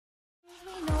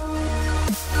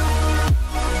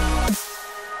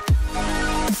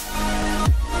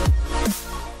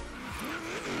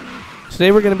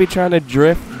Today we're going to be trying to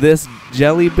drift this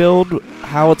jelly build.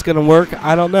 How it's going to work,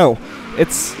 I don't know.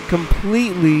 It's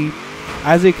completely,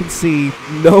 as you can see,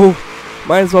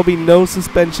 might as well be no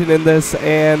suspension in this,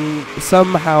 and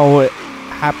somehow it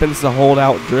happens to hold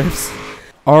out drifts.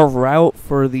 Our route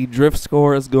for the drift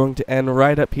score is going to end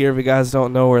right up here. If you guys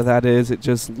don't know where that is, it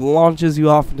just launches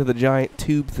you off into the giant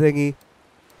tube thingy.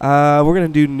 We're going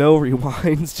to do no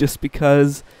rewinds just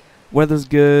because weather's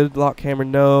good. Lock camera,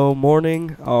 no.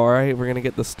 Morning. Alright, we're going to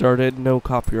get this started. No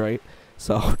copyright.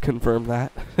 So I'll confirm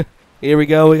that. Here we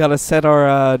go. We got to set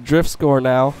our drift score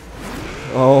now.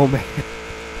 Oh man.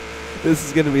 This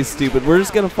is going to be stupid. We're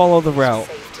just going to follow the route.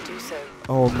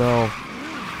 Oh no.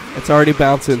 It's already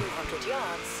bouncing.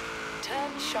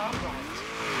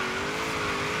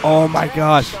 Oh my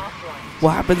gosh.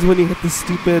 What happens when you hit this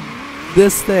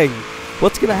thing?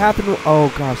 What's going to happen?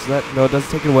 Oh gosh, no, it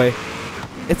doesn't take it away.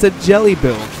 It's a jelly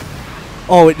build.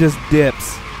 Oh, it just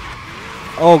dips.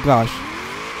 Oh gosh.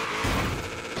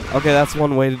 Okay, that's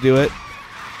one way to do it.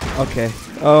 Okay.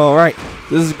 Alright.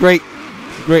 This is great.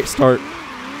 Great start.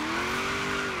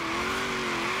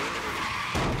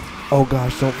 Oh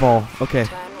gosh, don't fall. Okay.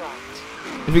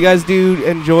 If you guys do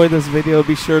enjoy this video,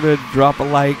 be sure to drop a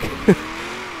like.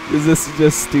 Because this is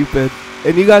just stupid.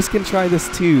 And you guys can try this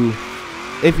too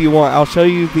if you want. I'll show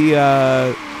you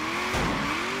the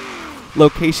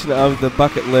location of the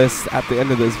bucket list at the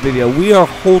end of this video. We are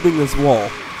holding this wall.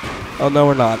 Oh no,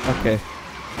 we're not. Okay.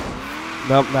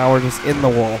 Nope, now we're just in the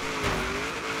wall.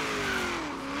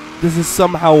 This is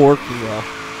somehow working now.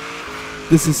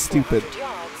 This is stupid.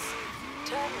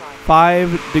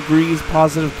 5 degrees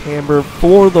positive camber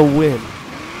for the win.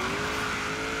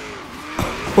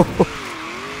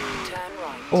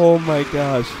 Oh my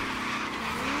gosh.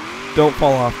 Don't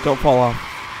fall off. Don't fall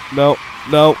off. No.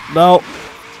 No. No.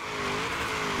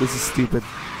 This is stupid.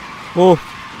 Oh.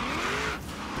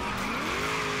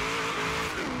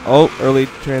 Oh, early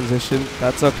transition.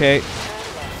 That's okay.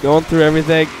 Going through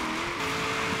everything.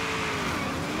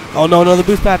 Oh no, no, the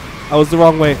boost pad. I was the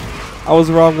wrong way. I was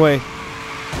the wrong way.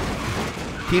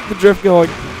 Keep the drift going.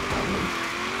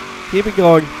 Keep it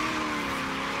going.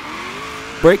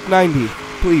 Break 90,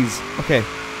 please. Okay.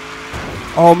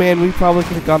 Oh man, we probably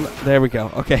could have gone. There we go.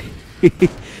 Okay.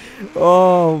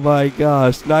 Oh my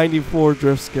gosh, 94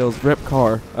 drift skills. Rip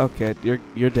car. Okay,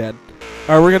 you're dead.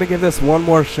 All right, we're gonna give this one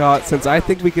more shot since I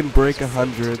think we can break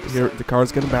 100. Here, the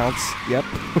car's gonna bounce. Yep.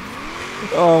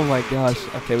 Oh my gosh.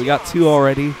 Okay, we got 2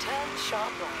 already.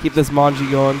 Keep this Manji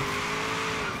going.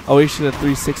 Oh, we should have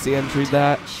 360 entered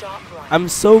that. I'm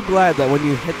so glad that when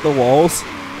you hit the walls,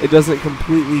 it doesn't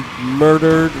completely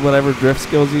murder whatever drift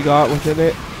skills you got within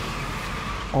it.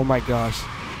 Oh my gosh.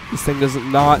 This thing does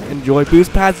not enjoy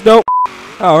boost pads. Nope.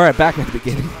 Alright, back at the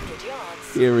beginning.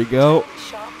 Here we go.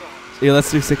 Yeah, let's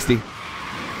do 60.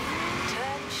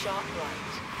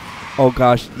 Oh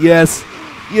gosh. Yes.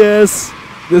 Yes.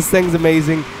 This thing's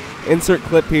amazing. Insert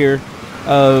clip here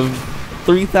of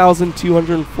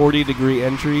 3,240 degree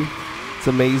entry. It's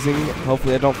amazing.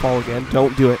 Hopefully I don't fall again.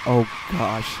 Don't do it. Oh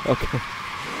gosh. Okay.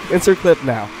 Insert clip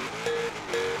now.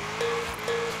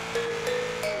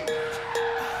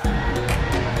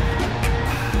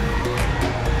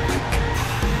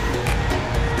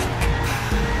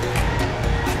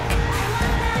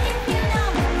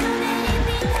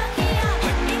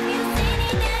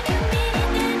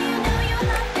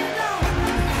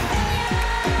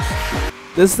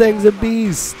 This thing's a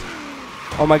beast.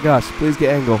 Oh my gosh, please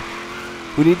get angle.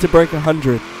 We need to break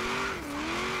 100.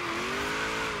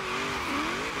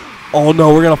 Oh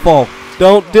no, we're gonna fall.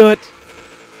 Don't do it.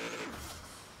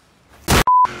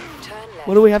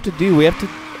 What do we have to do? We have to,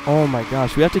 oh my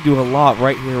gosh, we have to do a lot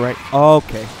right here, right?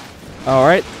 Okay.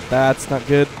 Alright, that's not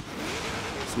good.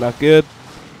 It's not good.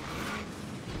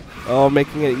 Oh,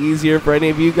 making it easier for any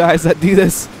of you guys that do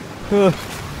this.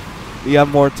 You have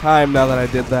more time now that I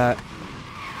did that.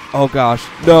 Oh gosh,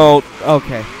 no,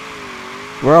 okay.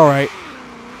 We're alright.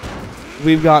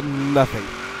 We've got nothing.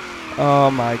 Oh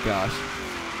my gosh.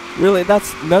 Really,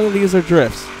 none of these are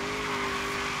drifts.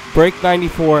 Break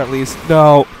 94 at least.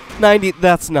 No, 90,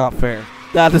 that's not fair.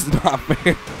 That is not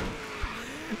fair.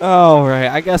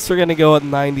 Alright, I guess we're gonna go with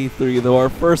 93 though. Our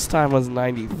first time was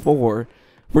 94.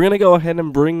 We're gonna go ahead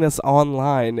and bring this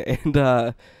online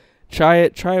and try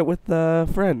it with a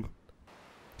friend.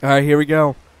 Alright, here we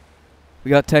go. We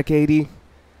got Tech 80.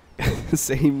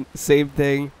 same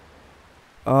thing.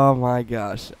 Oh my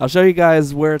gosh. I'll show you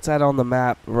guys where it's at on the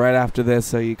map right after this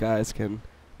so you guys can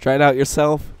try it out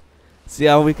yourself. See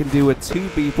how we can do with 2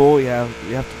 people. Yeah,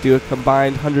 you have to do a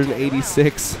combined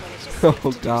 186.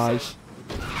 Oh gosh.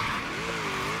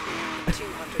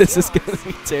 This is gonna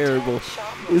be terrible.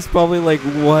 He's probably like,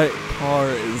 what car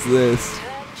is this?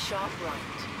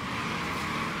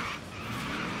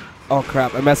 Oh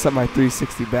crap, I messed up my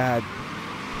 360 bad.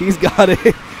 He's got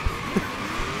it.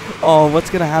 Oh, what's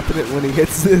gonna happen when he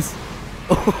hits this?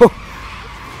 Oh,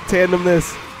 tandem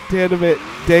this. Tandem it.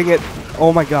 Dang it.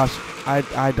 Oh my gosh. I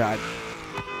died.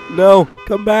 No,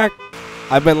 come back.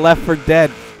 I've been left for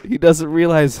dead. He doesn't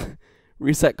realize.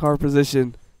 Reset car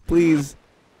position. Please.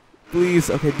 Please.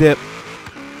 Okay, dip.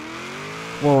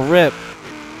 Well, rip.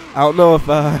 I don't know if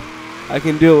I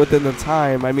can do it within the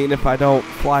time. I mean, if I don't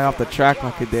fly off the track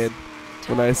like I did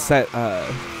when I set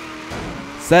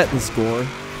the score.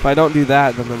 If I don't do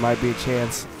that, then there might be a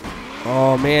chance.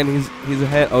 Oh man, he's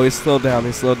ahead. Oh, he's slowed down.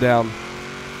 He's slowed down.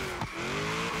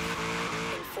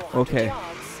 Okay.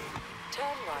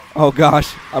 Oh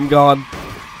gosh, I'm gone.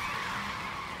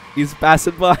 He's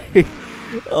passing by.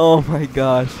 Oh my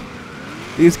gosh.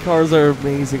 These cars are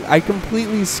amazing. I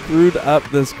completely screwed up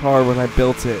this car when I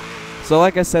built it. So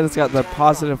like I said, it's got the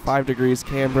positive 5 degrees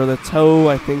camber. The toe,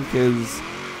 I think, is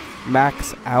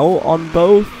max out on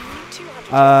both.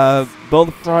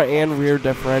 Both front and rear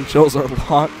differentials are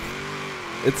locked.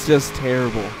 It's just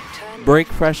terrible. Brake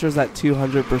pressure's at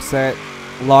 200%,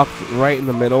 locked right in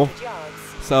the middle.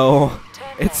 So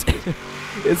it's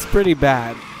it's pretty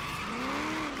bad.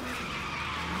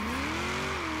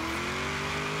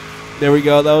 There we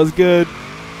go. That was good.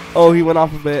 Oh, he went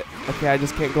off a bit. Okay, I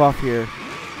just can't go off here.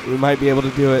 We might be able to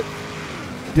do it.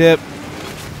 Dip.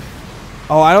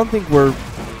 Oh, I don't think we're...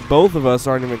 Both of us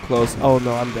aren't even close. Oh,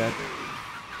 no, I'm dead.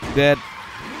 Dead.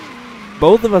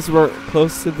 Both of us were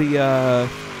close to the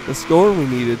score we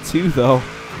needed, too, though.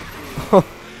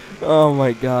 Oh,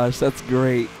 my gosh. That's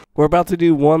great. We're about to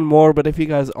do one more, but if you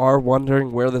guys are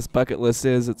wondering where this bucket list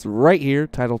is, it's right here,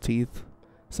 Title Teeth.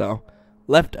 So...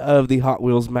 left of the Hot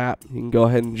Wheels map. You can go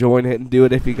ahead and join it and do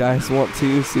it if you guys want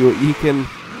to. See what you can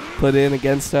put in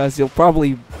against us. You'll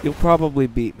probably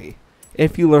beat me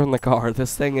if you learn the car.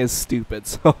 This thing is stupid.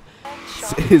 So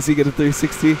is he gonna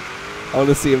 360? I want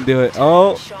to see him do it.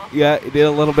 Oh yeah, he did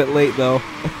a little bit late though.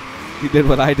 He did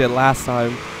what I did last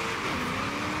time.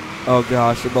 Oh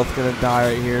gosh, they're both gonna die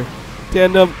right here.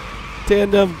 Tandem,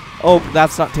 tandem. Oh,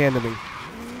 that's not tandeming.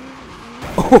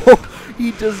 Oh,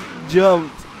 he just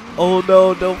jumped. Oh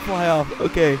no, don't fly off.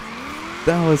 Okay.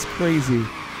 That was crazy.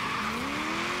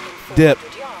 Dip.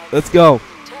 Let's go.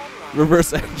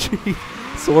 Reverse entry.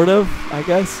 Sort of, I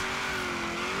guess.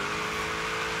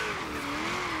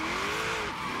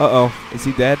 Uh-oh. Is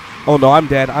he dead? Oh no, I'm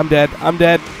dead. I'm dead. I'm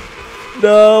dead.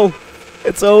 No.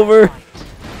 It's over.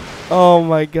 Oh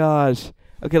my gosh.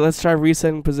 Okay, let's try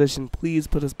resetting position. Please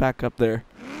put us back up there.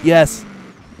 Yes.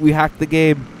 We hacked the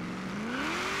game.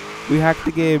 We hacked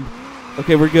the game.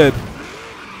 Okay, we're good.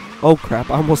 Oh crap,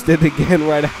 I almost did it again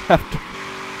right after.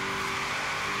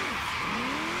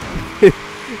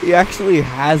 He actually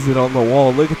has it on the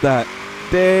wall. Look at that.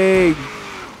 Dang.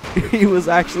 He was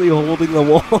actually holding the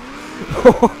wall.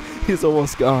 He's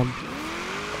almost gone.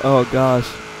 Oh gosh.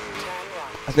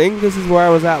 I think this is where I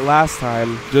was at last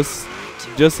time. Just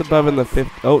above in the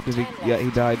 50. Oh, did he? Yeah,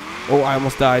 he died. Oh, I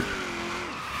almost died.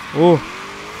 Oh.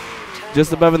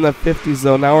 Just above in the 50s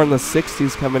though. Now we're in the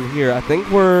 60s coming here. I think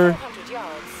we're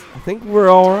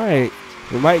all right.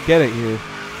 We might get it here.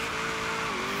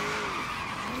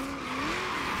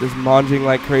 Just monging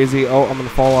like crazy. Oh, I'm gonna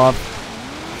fall off.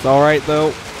 It's all right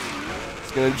though.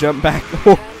 It's gonna jump back.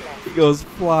 He goes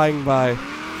flying by.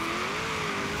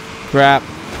 Crap.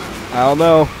 I don't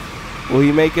know. Will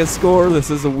he make his score?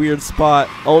 This is a weird spot.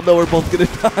 Oh no, we're both gonna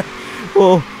die.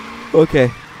 Oh,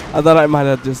 okay. I thought I might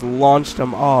have just launched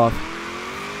him off.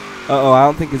 Uh-oh, I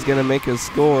don't think he's going to make his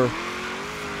score.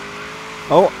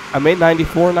 Oh, I made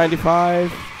 94,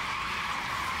 95.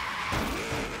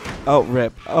 Oh,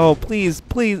 rip. Oh, please,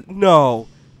 please. No.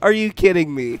 Are you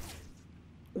kidding me?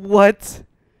 What?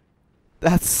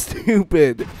 That's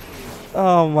stupid.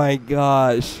 Oh, my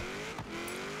gosh.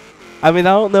 I mean,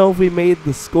 I don't know if we made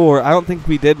the score. I don't think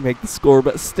we did make the score,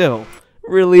 but still.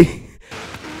 Really?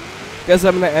 Guess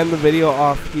I'm going to end the video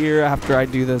off here after I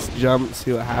do this jump,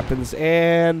 see what happens,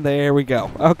 and there we go.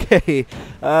 Okay,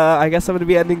 I guess I'm going to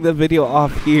be ending the video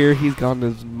off here. He's gone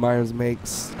to Myers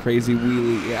Makes crazy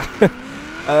wheelie,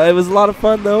 yeah. It was a lot of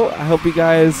fun, though. I hope you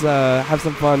guys have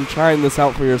some fun trying this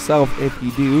out for yourself if you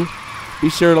do.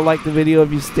 Be sure to like the video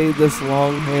if you stayed this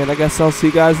long, and I guess I'll see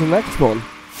you guys in the next one.